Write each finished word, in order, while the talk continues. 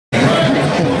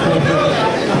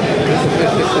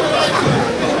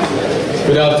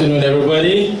Good afternoon,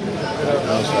 everybody.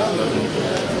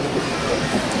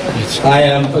 I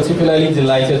am particularly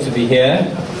delighted to be here.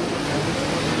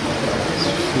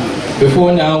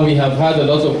 Before now, we have had a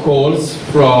lot of calls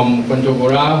from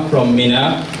Kontagora, from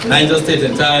Minna, Niger State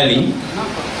entirely,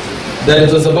 that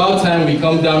it was about time we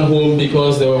come down home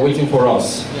because they were waiting for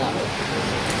us.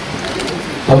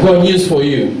 I've got news for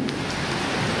you.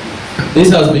 This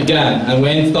has begun and we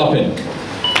ain't stopping.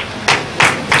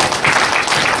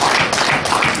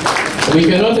 We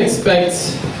cannot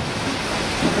expect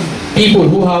people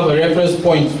who have a reference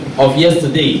point of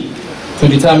yesterday to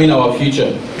determine our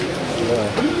future.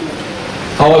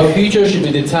 Our future should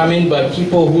be determined by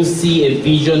people who see a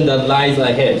vision that lies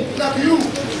ahead.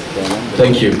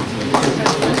 Thank you.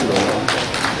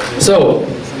 So,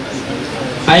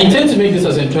 I intend to make this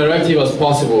as interactive as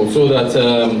possible so that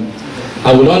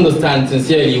I will understand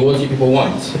sincerely what you people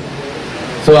want.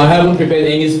 So I haven't prepared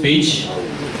any speech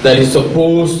that is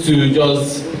supposed to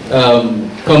just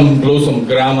come blow some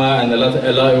grammar and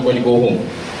allow everybody to go home.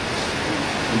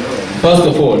 First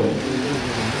of all,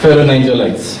 fellow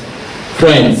Nigerians,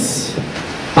 friends,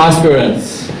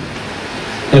 aspirants,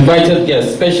 invited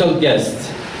guests, special guests,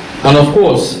 and of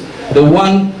course, the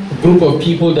one group of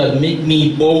people that make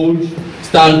me bold,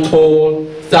 stand tall,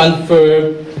 stand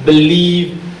firm,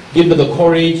 believe, give me the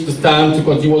courage to stand to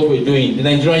continue what we're doing. The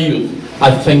Nigerian youth, I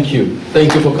thank you.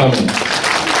 Thank you for coming.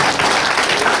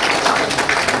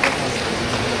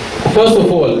 First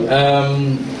of all,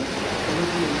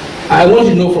 I want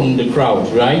to know from the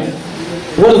crowd, right?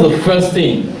 What is the first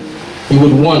thing you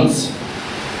would want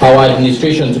our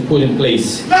administration to put in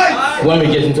place when we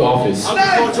get into office?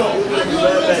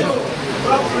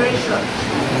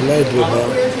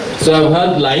 So I've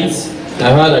had lights,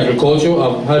 I've had agriculture,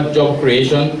 I've had job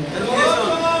creation,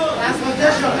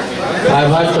 I've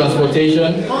had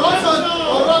transportation,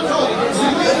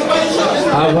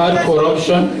 I've had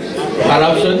corruption,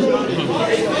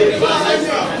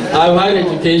 I've had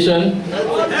education,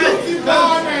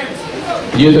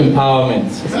 youth empowerment.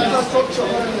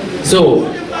 So,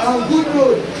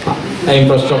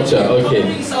 infrastructure, okay.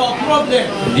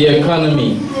 The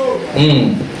economy.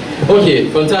 Okay,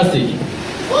 fantastic.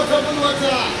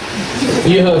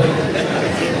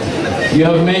 You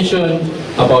have mentioned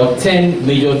about 10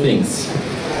 major things.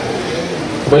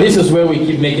 But this is where we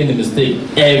keep making the mistake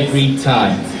every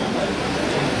time.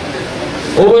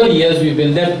 Over the years, we've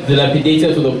been left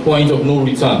dilapidated to the point of no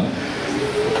return.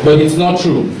 But it's not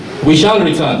true. We shall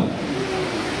return.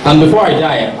 And before I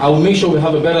die, I will make sure we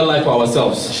have a better life for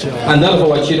ourselves. And that of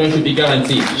our children should be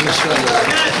guaranteed.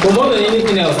 But more than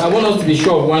anything else, I want us to be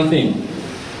sure of one thing.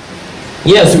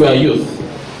 Yes, we are youth.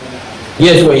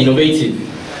 Yes, we're innovative.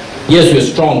 Yes, we're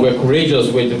strong, we're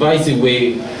courageous, we're divisive,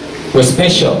 we're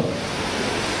special.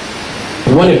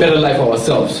 We want a better life for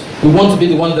ourselves. We want to be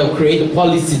the ones that create the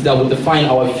policies that will define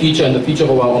our future and the future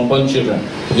of our unborn children.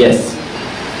 Yes.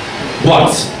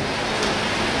 But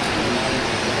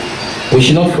we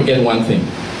should not forget one thing.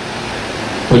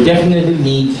 We definitely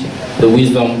need the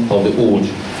wisdom of the old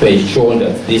to ensure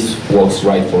that this works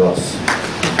right for us.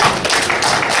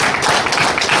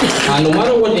 And no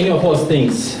matter what any of us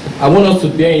thinks, I want us to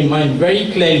bear in mind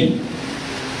very clearly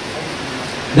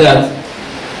that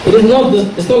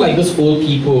it's not like these old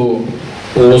people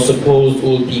or supposed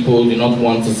old people do not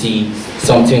want to see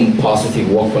something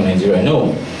positive work for Nigeria.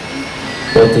 No.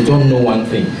 But they don't know one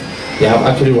thing. They have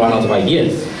actually run out of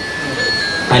ideas.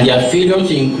 And their failure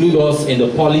to include us in the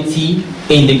polity,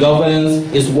 in the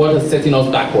governance, is what is setting us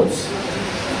backwards.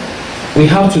 We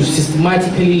have to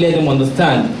systematically let them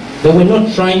understand that we're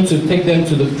not trying to take them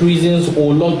to the prisons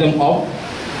or lock them up,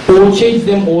 or change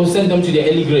them or send them to their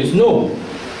early graves. No.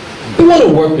 We want to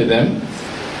work with them,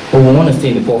 but we want to stay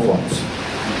in the forefront.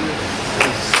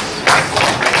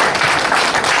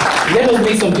 Let us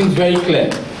make some things very clear.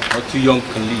 Not too young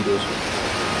can lead us.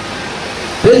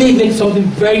 Let me make something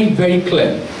very, very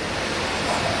clear.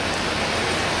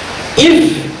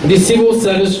 If the civil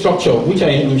service structure, which I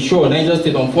am sure Niger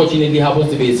State unfortunately happens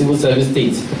to be a civil service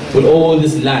state, with all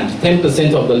this land,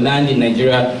 10% of the land in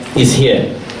Nigeria is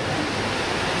here.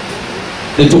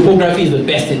 The topography is the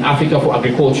best in Africa for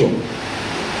agriculture.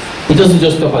 It doesn't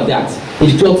just stop at that.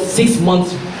 It took 6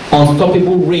 months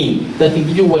unstoppable rain that can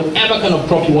give you whatever kind of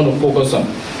crop you want to focus on.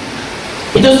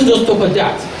 It doesn't just stop at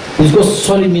that. It's got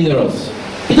solid minerals.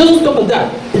 It doesn't stop at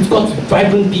that. It's got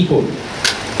vibrant people.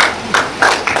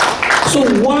 So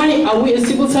why are we a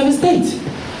civil service state?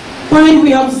 Why do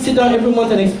we have to sit down every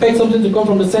month and expect something to come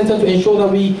from the center to ensure that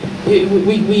we get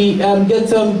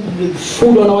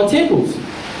food on our tables?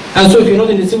 And so if you're not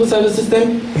in the civil service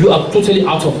system, you are totally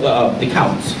out of the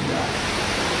count.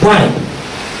 Why?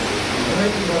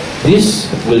 This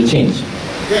will change.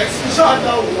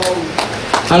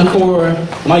 And for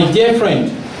my dear friend,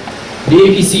 the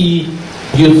APC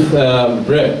youth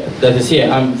rep that is here,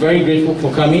 I'm very grateful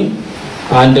for coming.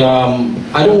 And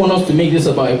I don't want us to make this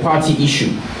about a party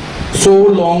issue.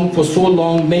 For so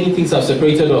long, many things have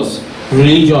separated us.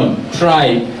 Religion,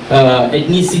 tribe,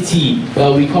 ethnicity.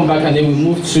 We come back and then we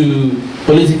move to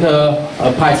political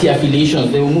party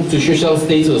affiliations. Then we move to social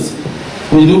status.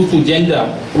 We move to gender.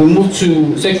 We move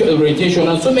to sexual orientation.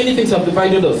 And so many things have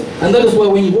divided us. And that is why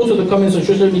when you go to the comments on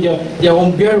social media, they are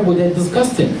unbearable, they're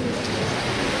disgusting.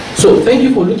 So thank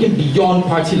you for looking beyond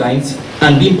party lines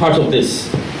and being part of this.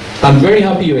 I'm very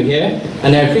happy you're here,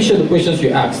 and I appreciate the questions you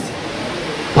asked.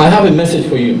 I have a message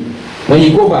for you. When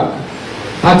you go back,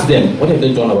 ask them, what have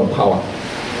they done about power?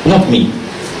 Not me.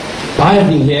 I have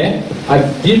been here. I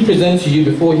did present to you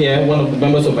before here, one of the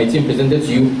members of my team presented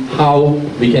to you how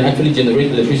we can actually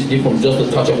generate electricity from just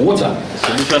a touch of water.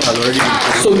 Solution has already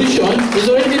been Solution is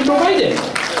already been provided.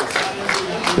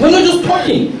 We're not just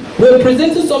talking. We're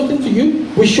presenting something to you.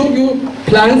 We showed you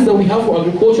plans that we have for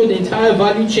agriculture, the entire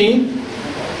value chain,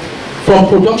 from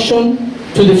production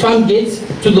to the farm gates,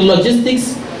 to the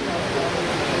logistics,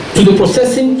 to the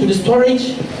processing, to the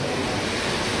storage,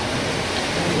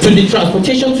 to the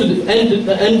transportation, to the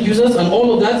end users and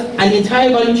all of that, and the entire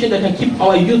value chain that can keep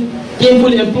our youth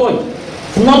gainfully employed.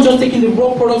 Not just taking the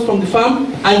raw products from the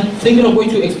farm and thinking of where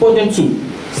to export them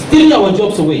to, stealing our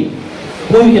jobs away.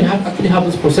 When we can actually have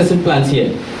these processing plants here,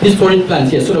 these storage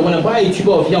plants here, so that when I buy a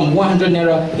tuber of yam 100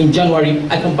 naira in January,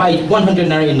 I can buy it 100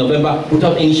 naira in November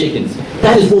without any shakings.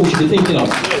 That is what we should be thinking of.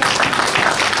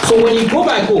 So when you go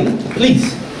back home,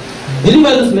 please,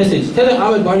 deliver this message. Tell them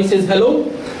Ahmed Buhari says hello,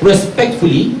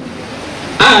 respectfully,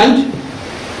 and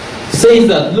says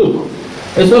that, look,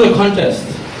 it's not a contest.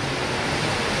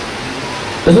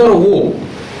 It's not a war.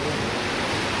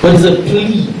 But it's a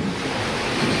plea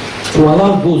to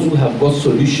allow those who have got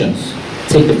solutions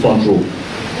take the front row.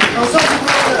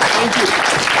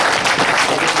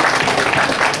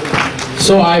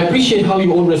 So I appreciate how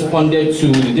you all responded to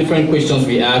the different questions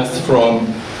we asked, from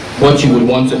what you would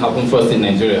want to happen first in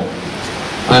Nigeria.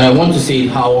 And I want to say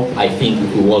how I think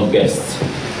it will work best.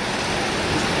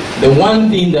 The one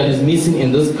thing that is missing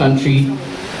in this country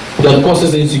that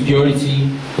causes insecurity,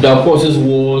 that causes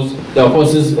wars, that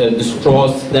causes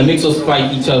distrust, that makes us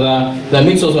fight each other, that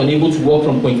makes us unable to walk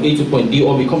from point A to point B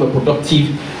or become a productive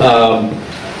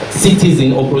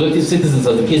citizen or productive citizens,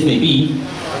 as the case may be,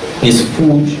 is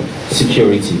food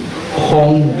security.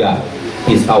 Hunger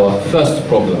is our first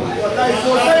problem.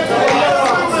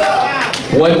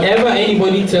 Whatever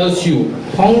anybody tells you,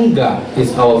 hunger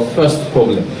is our first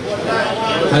problem.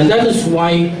 And that is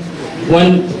why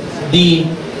when the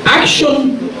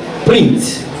action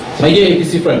print, my dear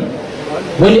APC friend,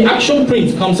 when the action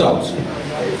print comes out,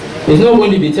 it's not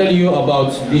going to be telling you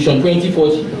about Vision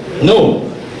 2040. No,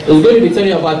 it's going to be telling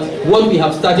you about what we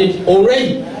have started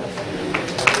already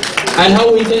and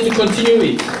how we intend to continue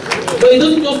it. But it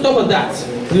doesn't just stop at that.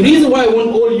 The reason why I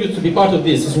want all youth to be part of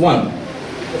this is, one,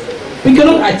 we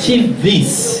cannot achieve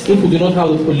this if we do not have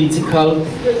the political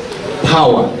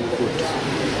power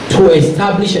to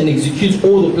establish and execute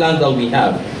all the plans that we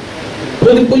have.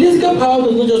 But the political power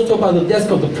does not just stop at the desk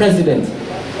of the president.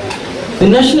 The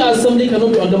National Assembly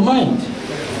cannot be undermined.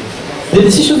 The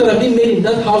decisions that have been made in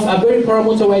that house are very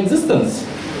paramount to our existence.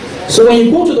 So when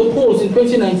you go to the polls in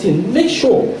 2019, make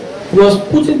sure we are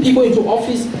putting people into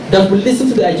office that will listen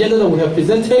to the agenda that we have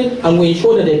presented and will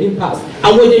ensure that they've been passed.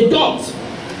 And when they don't,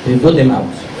 we vote them out.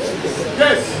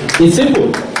 Yes. It's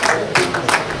simple.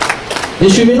 There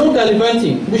should be no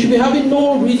gallivanting. We should be having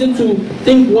no reason to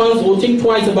think once or think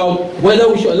twice about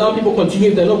whether we should allow people to continue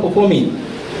if they're not performing.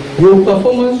 Your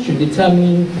performance should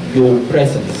determine your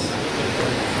presence.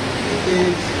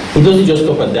 It doesn't just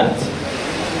stop at that.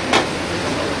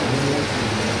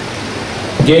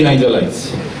 Dear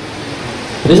Nigerians,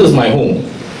 this is my home.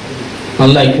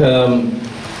 Unlike,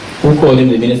 who called him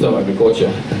the Minister of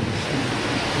Agriculture,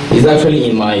 he's actually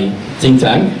in my think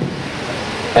tank,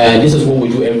 and this is what we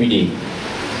do every day.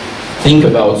 Think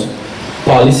about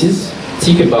policies,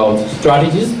 think about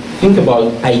strategies, think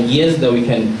about ideas that we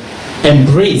can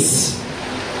embrace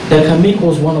that can make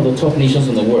us one of the top nations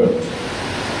in the world.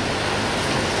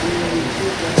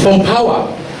 From power,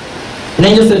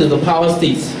 Niger State is the power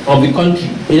state of the country.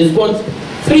 It has got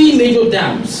 3 major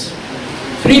dams,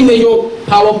 3 major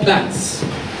power plants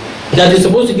that is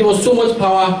supposed to give us so much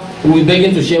power we'll be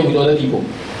begging to share with other people.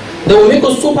 That will make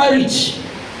us super rich,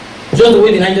 just the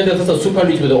way the Niger Deltas are super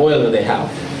rich with the oil that they have.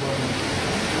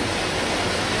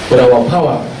 But our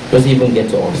power doesn't even get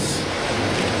to us.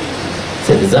 It's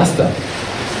a disaster.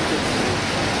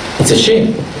 It's It's a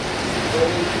shame.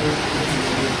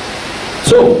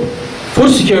 So, food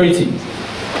security.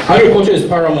 Agriculture is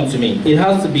paramount to me. It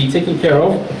has to be taken care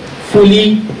of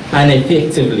fully and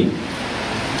effectively.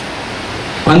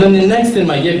 And then the next thing,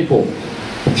 my dear people,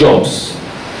 jobs.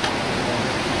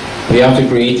 We have to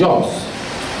create jobs.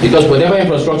 Because whatever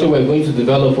infrastructure we're going to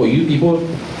develop for you people,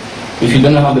 if you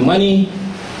don't have the money,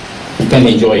 you can't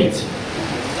enjoy it.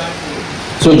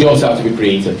 So jobs have to be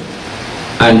created.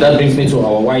 And that brings me to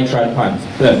our White Child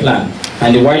plan.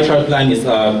 And the White Child plan is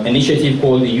an initiative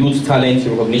called the Youth Talent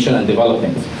Recognition and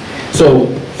Development. So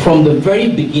from the very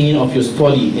beginning of your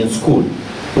study in school,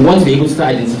 we want to be able to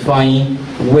start identifying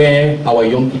where our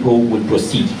young people will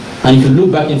proceed. And if you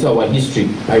look back into our history,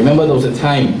 I remember there was a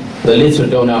time the late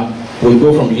Donor would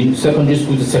go from secondary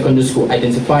school to secondary school,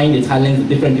 identifying the talents that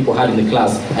different people had in the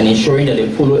class and ensuring that they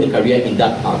follow a career in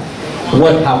that path.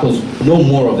 What happens? No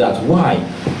more of that. Why?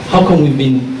 How come we've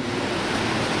been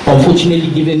unfortunately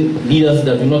given leaders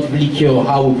that do not really care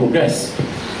how we progress?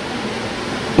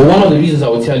 But one of the reasons I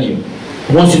will tell you,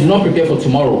 once you do not prepare for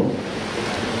tomorrow,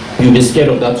 you'll be scared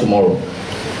of that tomorrow.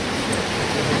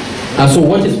 And so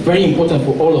what is very important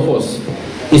for all of us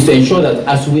is to ensure that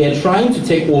as we are trying to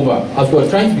take over, as we are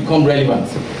trying to become relevant,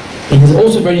 it is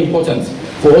also very important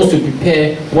for us to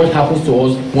prepare what happens to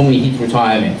us when we hit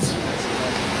retirement.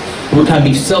 We can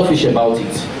be selfish about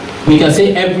it. We can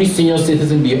say every senior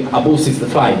citizen be above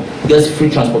 65 gets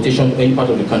free transportation to any part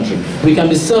of the country. We can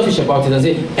be selfish about it and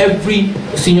say every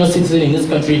senior citizen in this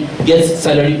country gets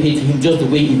salary paid to him just the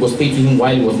way it was paid to him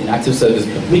while he was in active service.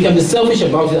 We can be selfish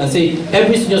about it and say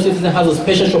every senior citizen has a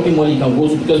special shopping mall he can go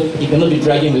to because he cannot be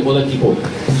dragging with other people.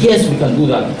 Yes, we can do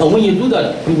that. And when you do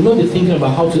that, we will not be thinking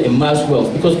about how to amass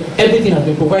wealth because everything has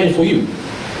been provided for you.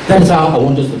 That is how I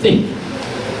want us to think.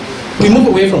 We move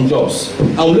away from jobs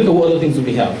and we look at what other things do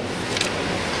we have.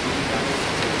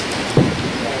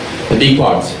 The big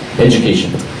part, education.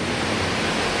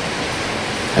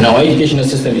 And our educational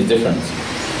system is different.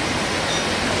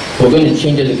 We're going to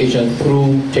change education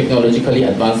through technologically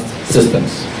advanced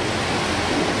systems.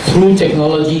 Through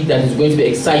technology that is going to be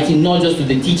exciting not just to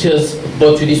the teachers,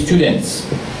 but to the students.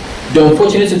 The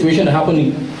unfortunate situation that happened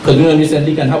in Kaduna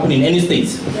recently can happen in any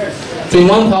state.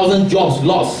 21,000 jobs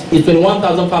lost is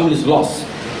 21,000 families lost.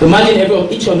 Imagine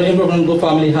each and every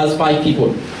family has 5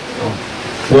 people.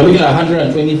 We're looking at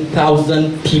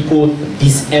 120,000 people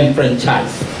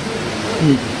disenfranchised.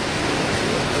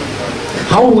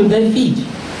 How will they feed?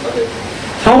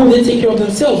 How will they take care of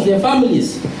themselves, their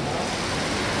families?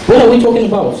 What are we talking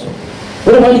about?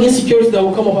 What about the insecurity that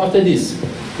will come up after this?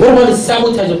 What about the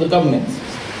sabotage of the government?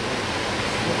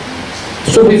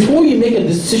 So before you make a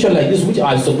decision like this, which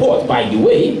I support, by the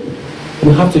way,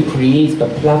 you have to create a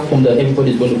platform that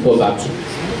everybody is going to fall back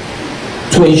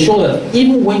to ensure that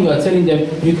even when you are telling them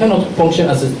you cannot function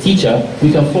as a teacher,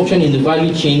 you can function in the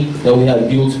value chain that we have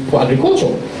built for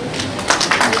agriculture.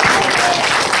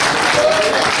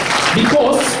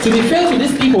 Because, to be fair to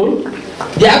these people,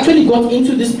 they actually got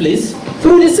into this place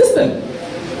through the system.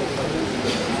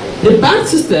 The bad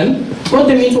system got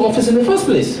them into office in the first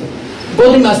place,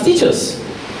 got them as teachers.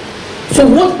 So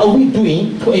what are we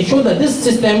doing to ensure that this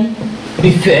system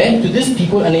be fair to these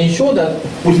people and ensure that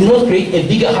we do not create a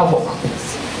bigger havoc?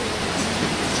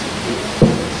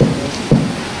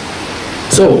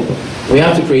 So we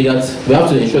have to create that, we have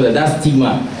to ensure that that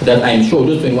stigma that I'm sure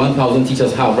those 21,000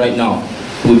 teachers have right now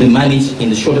will be managed in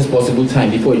the shortest possible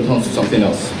time before it turns to something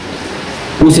else.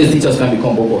 Who says teachers can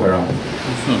become Boko Haram?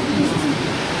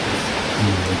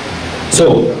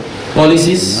 So,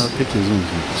 policies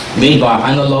made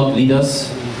by analog leaders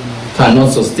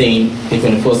cannot sustain the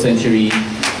 21st century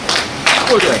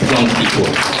young people.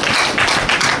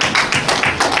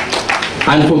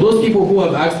 And for those people who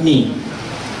have asked me,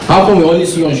 how come we only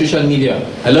see you on social media?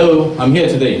 Hello, I'm here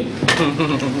today.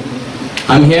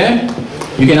 I'm here.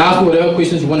 You can ask me whatever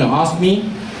questions you want to ask me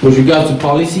with regards to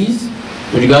policies,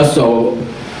 with regards to our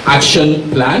action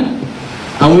plan,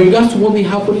 and with regards to what we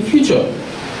have for the future.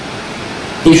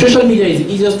 If social media is the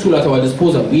easiest tool at our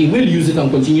disposal, we will use it and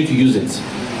continue to use it.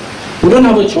 We don't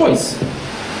have a choice.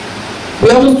 We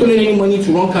haven't stolen any money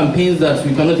to run campaigns that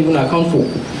we cannot even account for.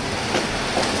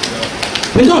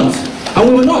 We don't, and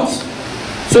we will not.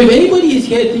 So if anybody is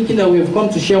here thinking that we have come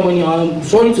to share money, I'm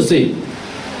sorry to say,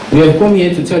 we have come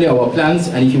here to tell you our plans,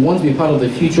 and if you want to be part of the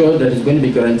future that is going to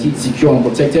be guaranteed, secure, and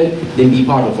protected, then be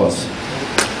part of us.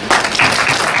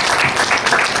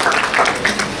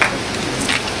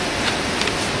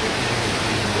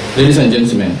 Ladies and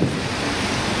gentlemen,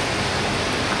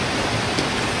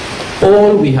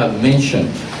 all we have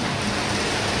mentioned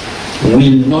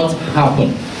will not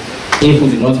happen if we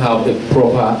do not have a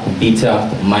proper data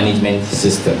management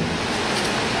system.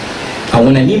 And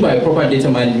when I mean by a proper data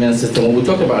management system, when we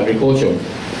talk about agriculture,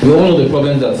 we all know the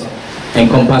problems that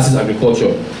encompasses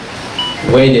agriculture,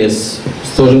 where there's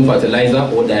stolen fertilizer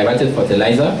or diverted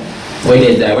fertilizer, where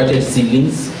there's diverted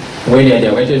seedlings, where there are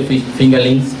diverted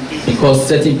fingerlings, because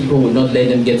certain people will not let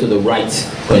them get to the right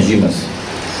consumers.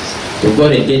 We've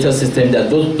got a data system that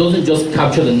doesn't just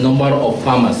capture the number of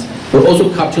farmers, but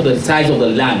also capture the size of the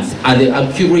lands and the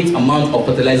accurate amount of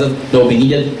fertilizers that will be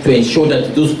needed to ensure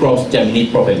that those crops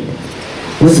germinate properly.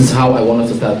 This is how I want us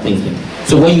to start thinking.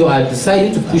 So when you are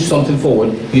deciding to push something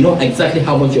forward, you know exactly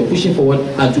how much you're pushing forward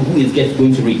and to who it's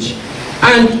going to reach.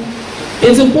 And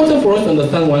it's important for us to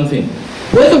understand one thing.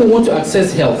 Whether we want to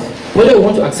access health, whether we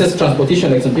want to access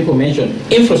transportation, like some people mentioned,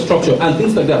 infrastructure and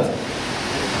things like that,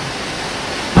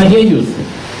 my dear youth,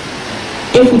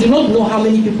 if we do not know how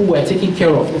many people we are taking care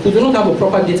of, if we do not have a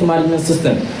proper data management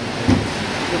system,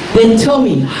 then tell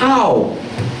me, how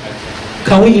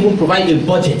can we even provide a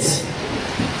budget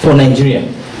for Nigeria?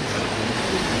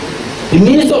 The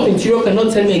Minister of Interior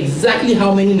cannot tell me exactly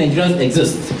how many Nigerians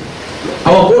exist.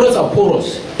 Our borders are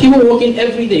porous. People working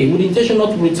every day with the intention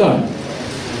not to return.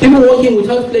 People working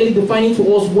without clearly defining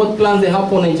to us what plans they have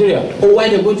for Nigeria, or why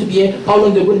they're going to be here, how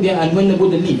long they're going to be here, and when they're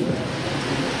going to leave.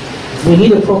 We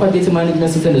need a proper data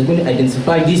management system that's going to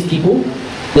identify these people,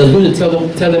 that's going to tell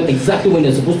them exactly when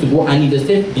they're supposed to go, and if they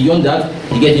stay beyond that,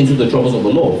 you get into the troubles of the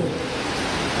law.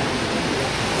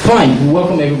 Fine, we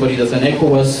welcome everybody. There's an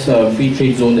ECOWAS free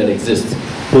trade zone that exists,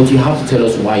 but you have to tell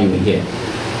us why you're here.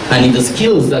 And in the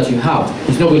skills that you have,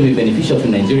 it's not going to be beneficial to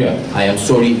Nigeria. I am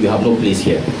sorry, you have no place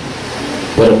here.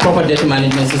 But a proper data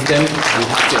management system, you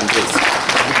have to embrace.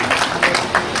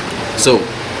 So,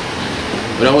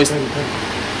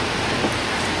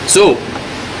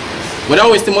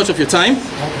 without wasting much of your time,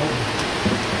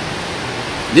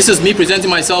 this is me presenting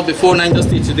myself before Niger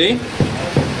State today.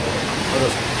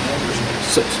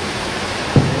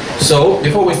 So,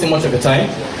 before wasting much of your time,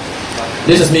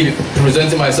 this is me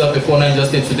presenting myself before Niger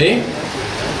State today,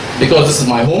 because this is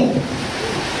my home.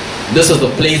 This is the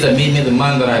place that made me the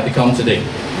man that I have become today.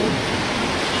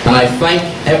 And I thank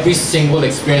every single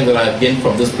experience that I have gained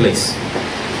from this place.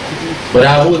 But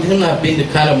I wouldn't have been the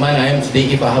kind of man I am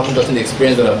today if I haven't gotten the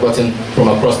experience that I've gotten from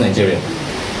across Nigeria.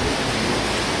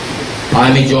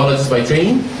 I'm a geologist by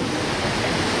training.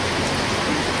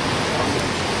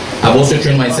 I've also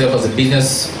trained myself as a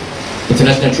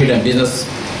international trade and business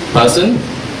person.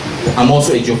 I'm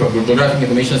also a geographic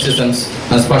information systems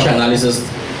and spatial analysis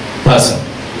person.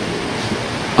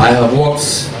 I have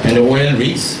worked in the oil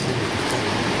rigs,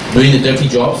 doing the dirty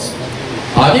jobs.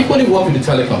 I've equally worked with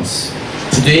the telecoms.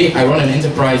 Today, I run an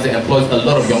enterprise that employs a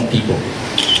lot of young people.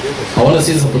 I want to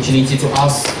see this opportunity to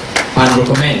ask and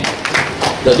recommend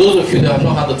that those of you that have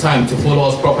not had the time to follow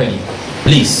us properly,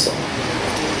 please,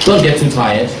 don't get too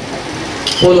tired.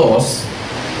 Follow us,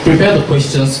 prepare the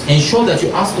questions, ensure that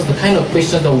you ask us the kind of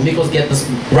questions that will make us get this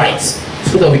right,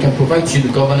 so that we can provide you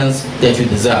the governance that you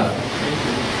deserve.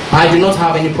 I do not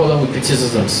have any problem with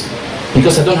criticisms,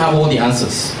 because I don't have all the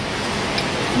answers.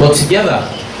 But together,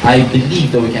 I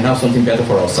believe that we can have something better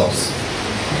for ourselves.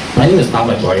 My name is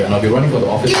Ahmed Buhari, and I'll be running for the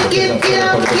office of President.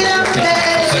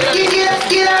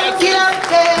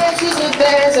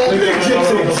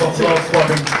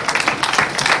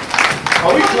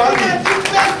 Are we clapping?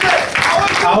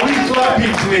 Are we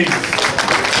clapping, please?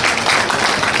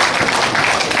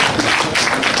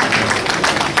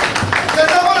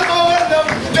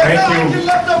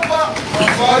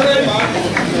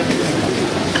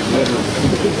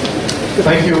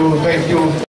 Thank you. Thank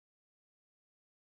you.